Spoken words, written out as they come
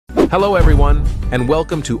Hello everyone, and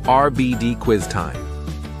welcome to RBD Quiz Time.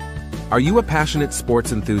 Are you a passionate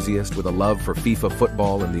sports enthusiast with a love for FIFA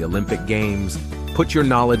football and the Olympic Games? Put your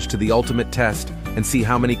knowledge to the ultimate test and see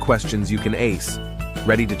how many questions you can ace.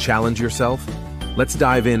 Ready to challenge yourself? Let's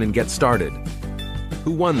dive in and get started.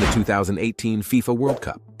 Who won the 2018 FIFA World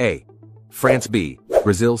Cup? A. France. B.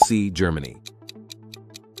 Brazil. C. Germany.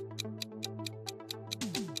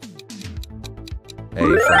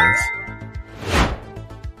 A. France.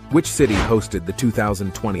 Which city hosted the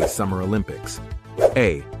 2020 Summer Olympics?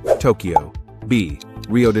 A. Tokyo. B.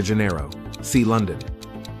 Rio de Janeiro. C. London.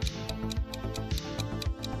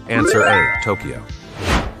 Answer A. Tokyo.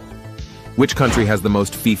 Which country has the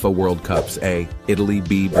most FIFA World Cups? A. Italy.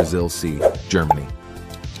 B. Brazil. C. Germany.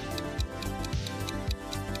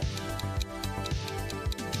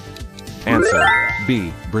 Answer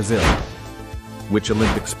B. Brazil. Which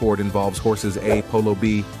Olympic sport involves horses? A. Polo.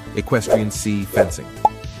 B. Equestrian. C. Fencing.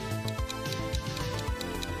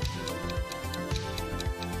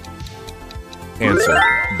 Answer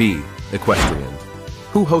B. Equestrian.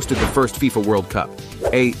 Who hosted the first FIFA World Cup?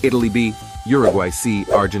 A. Italy. B. Uruguay. C.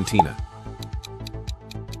 Argentina.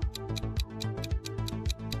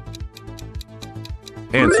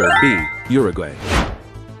 Answer B. Uruguay.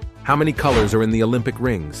 How many colors are in the Olympic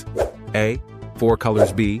rings? A. 4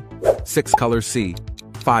 colors. B. 6 colors. C.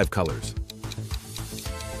 5 colors.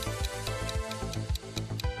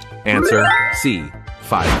 Answer C.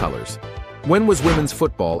 5 colors. When was women's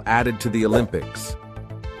football added to the Olympics?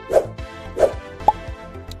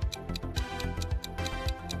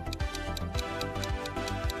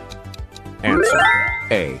 Answer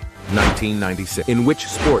A. 1996. In which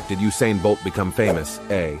sport did Usain Bolt become famous?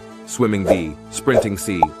 A. Swimming. B. Sprinting.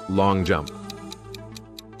 C. Long jump.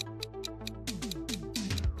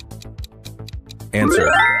 Answer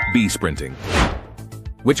B. Sprinting.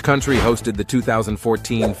 Which country hosted the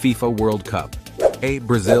 2014 FIFA World Cup? A.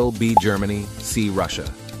 Brazil. B. Germany. C. Russia.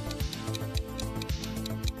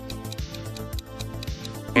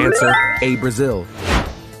 Answer A. Brazil.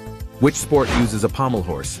 Which sport uses a pommel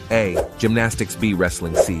horse? A. Gymnastics. B.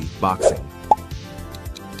 Wrestling. C. Boxing.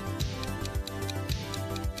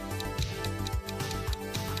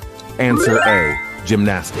 Answer A.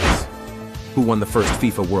 Gymnastics. Who won the first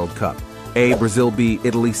FIFA World Cup? A. Brazil. B.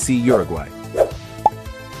 Italy. C. Uruguay.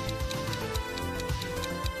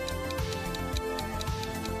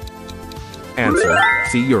 Answer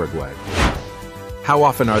C. Uruguay. How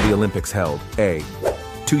often are the Olympics held? A.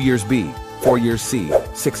 2 years. B. 4 years. C.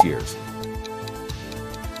 6 years.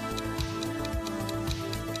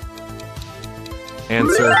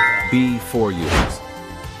 Answer B. 4 years.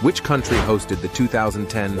 Which country hosted the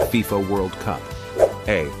 2010 FIFA World Cup?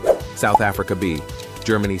 A. South Africa. B.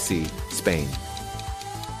 Germany. C. Spain.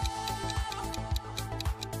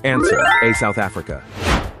 Answer A. South Africa.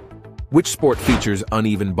 Which sport features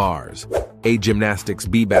uneven bars? A. Gymnastics.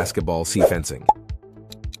 B. Basketball. C. Fencing.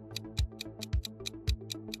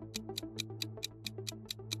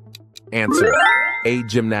 Answer A.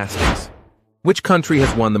 Gymnastics. Which country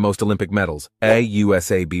has won the most Olympic medals? A.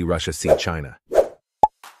 USA. B. Russia. C. China.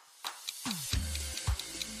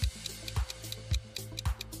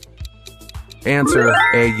 Answer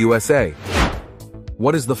A. USA.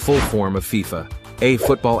 What is the full form of FIFA? A.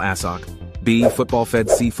 Football ASOC. B. Football Fed.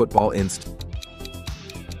 C. Football Inst.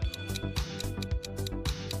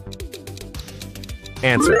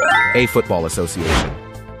 Answer A. Football Association.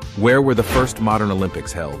 Where were the first modern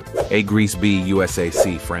Olympics held? A. Greece. B. USA.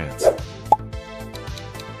 C. France.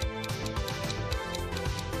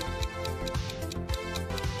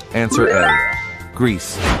 Answer A.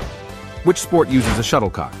 Greece. Which sport uses a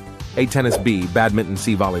shuttlecock? A. Tennis. B. Badminton.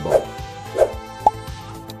 C. Volleyball.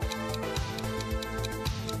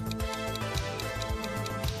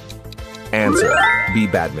 Answer B.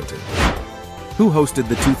 Badminton. Who hosted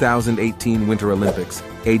the 2018 Winter Olympics?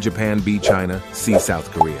 A. Japan. B. China. C. South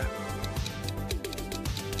Korea.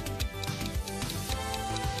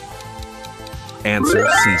 Answer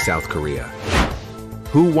C. South Korea.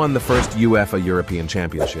 Who won the first UEFA European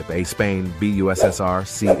Championship? A. Spain. B. USSR.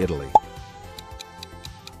 C. Italy.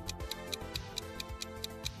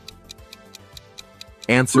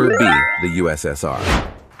 Answer B. The USSR.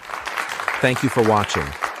 Thank you for watching.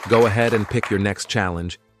 Go ahead and pick your next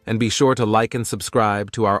challenge, and be sure to like and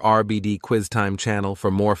subscribe to our RBD Quiz Time channel for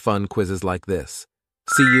more fun quizzes like this.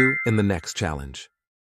 See you in the next challenge.